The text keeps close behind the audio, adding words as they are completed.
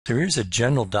So here's a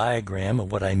general diagram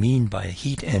of what I mean by a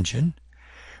heat engine.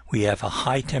 We have a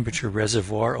high temperature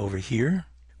reservoir over here.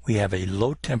 We have a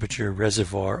low temperature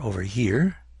reservoir over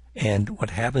here. And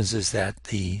what happens is that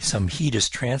some heat is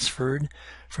transferred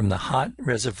from the hot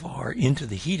reservoir into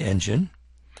the heat engine.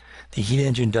 The heat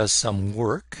engine does some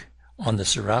work on the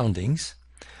surroundings,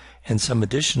 and some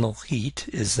additional heat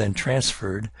is then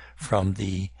transferred from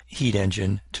the heat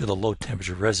engine to the low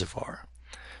temperature reservoir.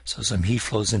 So some heat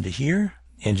flows into here,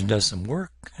 the engine does some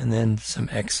work, and then some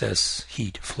excess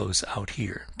heat flows out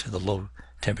here to the low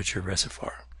temperature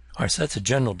reservoir. All right, so that's a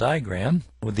general diagram.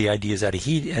 With the idea is that a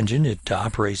heat engine, it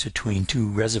operates between two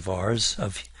reservoirs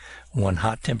of one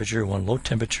hot temperature, one low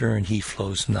temperature, and heat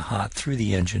flows from the hot through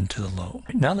the engine to the low.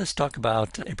 Now let's talk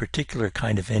about a particular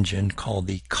kind of engine called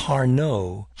the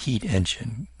Carnot heat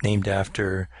engine, named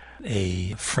after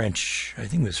a French, I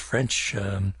think it was French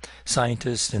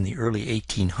scientist in the early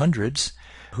 1800s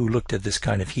who looked at this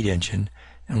kind of heat engine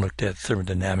and looked at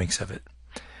thermodynamics of it.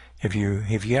 If you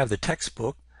have the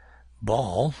textbook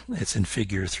Ball, it's in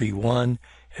figure 3.1.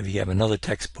 If you have another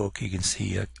textbook, you can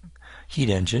see a heat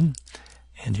engine.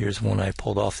 And here's one I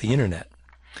pulled off the internet.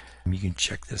 You can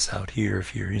check this out here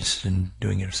if you're interested in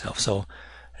doing it yourself. So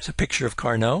there's a picture of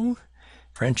Carnot,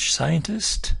 French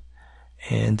scientist,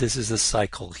 and this is the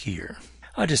cycle here.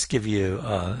 I'll just give you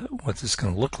what this is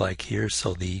going to look like here.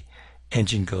 So the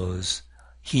engine goes,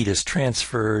 heat is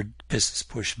transferred, pistons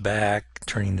pushed back,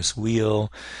 turning this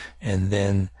wheel, and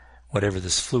then whatever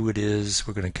this fluid is,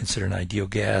 we're going to consider an ideal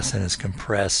gas, and it's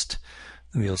compressed,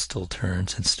 the wheel still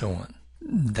turns, and so on.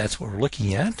 That's what we're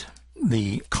looking at.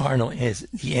 The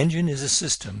engine is a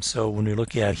system, so when we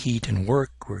look at heat and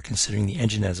work, we're considering the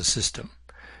engine as a system,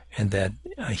 and that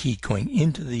heat going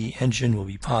into the engine will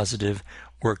be positive,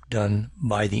 work done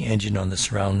by the engine on the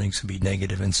surroundings will be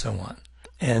negative, and so on.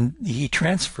 And the heat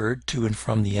transferred to and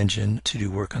from the engine to do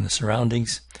work on the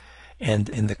surroundings. And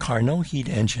in the Carnot heat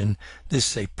engine,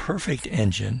 this is a perfect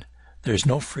engine. There's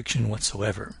no friction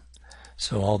whatsoever.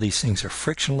 So all these things are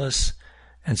frictionless,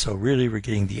 and so really we're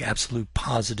getting the absolute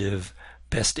positive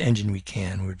best engine we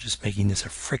can. We're just making this a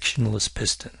frictionless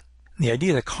piston. The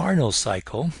idea of the Carnot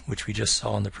cycle, which we just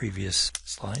saw in the previous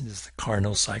slide, is the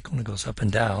Carnot cycle, and it goes up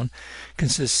and down,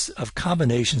 consists of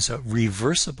combinations of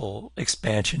reversible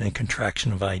expansion and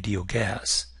contraction of ideal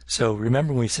gas. So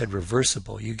remember when we said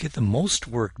reversible, you get the most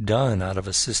work done out of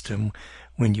a system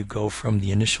when you go from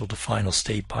the initial to final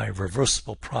state by a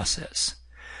reversible process.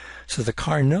 So the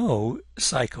Carnot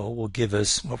cycle will give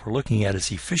us what we're looking at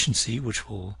as efficiency, which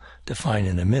we'll define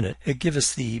in a minute. It gives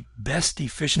us the best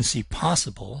efficiency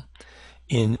possible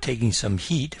in taking some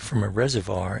heat from a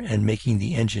reservoir and making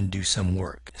the engine do some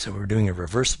work. So we're doing a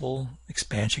reversible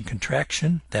expansion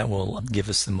contraction. That will give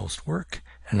us the most work.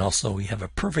 And also we have a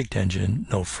perfect engine,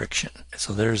 no friction.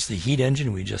 So there's the heat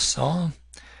engine we just saw.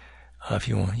 If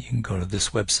you want, you can go to this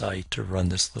website to run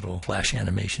this little flash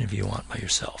animation if you want by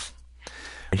yourself.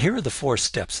 And here are the 4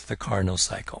 steps of the Carnot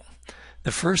cycle.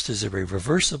 The first is a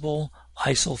reversible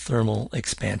isothermal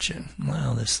expansion.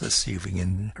 Well, let's see if we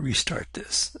can restart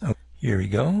this. Oh, here we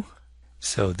go.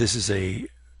 So this is a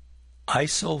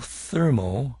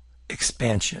isothermal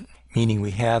expansion, meaning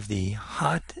we have the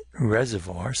hot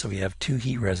reservoir, so we have 2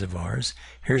 heat reservoirs.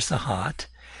 Here's the hot,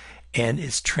 and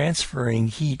it's transferring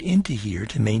heat into here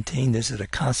to maintain this at a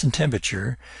constant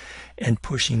temperature and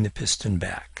pushing the piston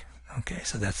back. Okay,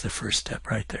 so that's the first step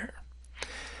right there.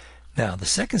 Now, the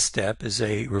second step is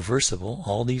a reversible,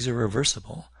 all these are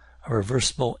reversible, a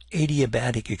reversible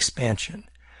adiabatic expansion.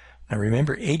 Now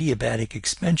remember, adiabatic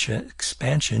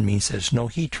expansion means there's no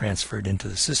heat transferred into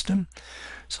the system.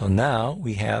 So now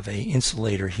we have an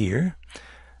insulator here.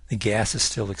 The gas is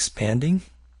still expanding.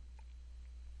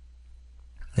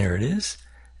 There it is.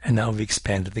 And now we've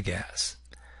expanded the gas.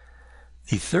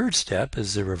 The third step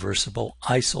is the reversible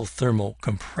isothermal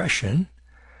compression.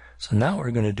 So now what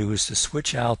we're going to do is to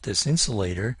switch out this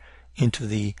insulator into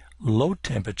the low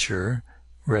temperature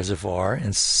reservoir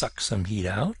and suck some heat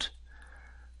out.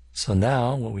 So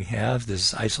now what we have,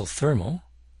 this is isothermal.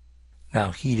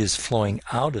 Now heat is flowing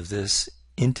out of this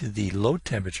into the low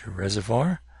temperature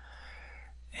reservoir,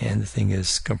 and the thing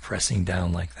is compressing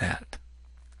down like that.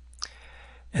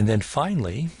 And then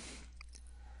finally,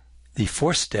 the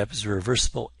fourth step is a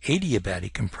reversible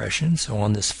adiabatic compression. So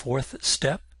on this fourth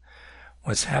step,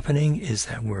 what's happening is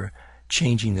that we're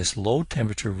changing this low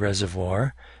temperature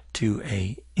reservoir to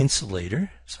a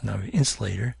insulator. So now we have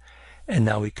insulator, and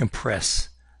now we compress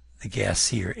the gas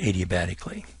here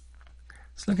adiabatically.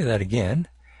 Let's look at that again.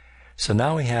 So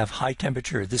now we have high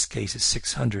temperature. In this case, it's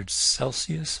 600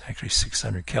 Celsius, actually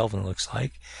 600 Kelvin it looks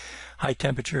like. High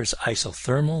temperature is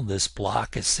isothermal. This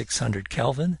block is 600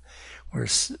 Kelvin. We're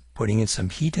putting in some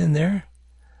heat in there.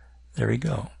 There we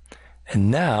go. And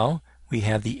now we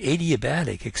have the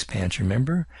adiabatic expansion.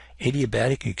 Remember,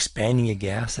 adiabatic, expanding a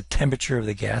gas, the temperature of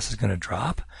the gas is going to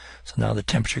drop. So now the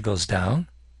temperature goes down.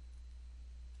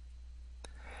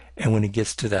 And when it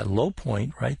gets to that low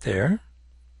point right there,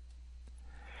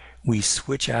 we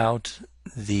switch out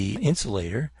the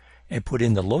insulator and put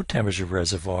in the low temperature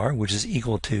reservoir, which is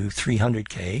equal to 300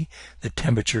 K, the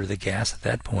temperature of the gas at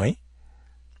that point.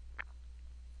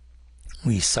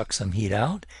 We suck some heat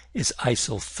out. It's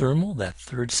isothermal. That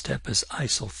third step is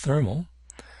isothermal.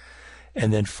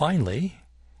 And then finally,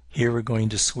 here we're going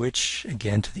to switch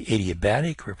again to the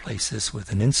adiabatic, replace this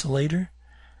with an insulator.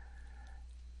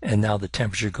 And now the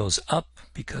temperature goes up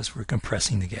because we're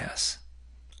compressing the gas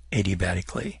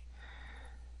adiabatically.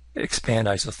 Expand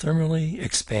isothermally,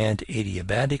 expand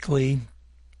adiabatically,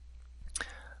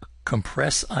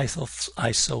 compress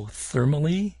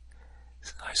isothermally,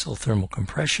 isothermal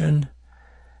compression,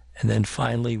 and then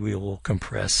finally we will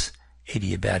compress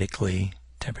adiabatically,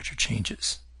 temperature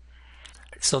changes.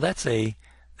 So that's the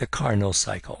Carnot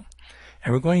cycle.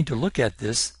 And we're going to look at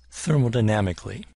this thermodynamically.